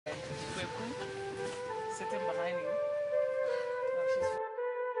I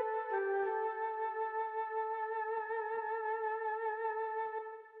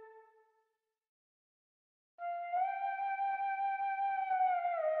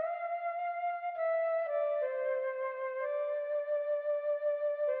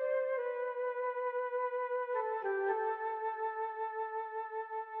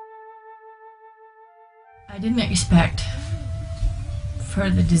didn't expect for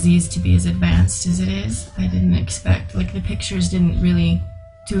the disease to be as advanced as it is. I didn't expect, like, the pictures didn't really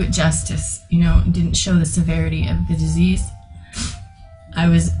do it justice, you know, it didn't show the severity of the disease. I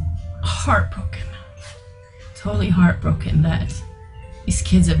was heartbroken, totally heartbroken that these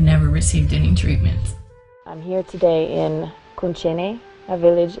kids have never received any treatment. I'm here today in Kunchene, a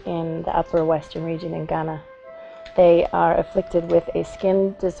village in the upper western region in Ghana. They are afflicted with a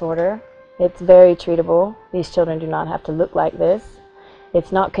skin disorder. It's very treatable. These children do not have to look like this.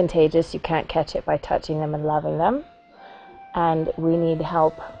 It's not contagious. You can't catch it by touching them and loving them. And we need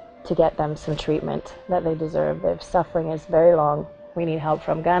help to get them some treatment that they deserve. Their suffering is very long. We need help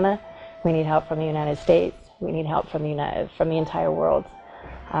from Ghana. We need help from the United States. We need help from the entire world.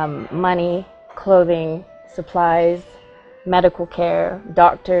 Money, clothing, supplies, medical care,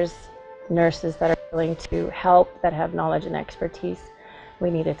 doctors, nurses that are willing to help, that have knowledge and expertise. We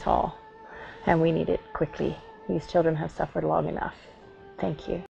need it all. And we need it quickly. These children have suffered long enough. Thank you.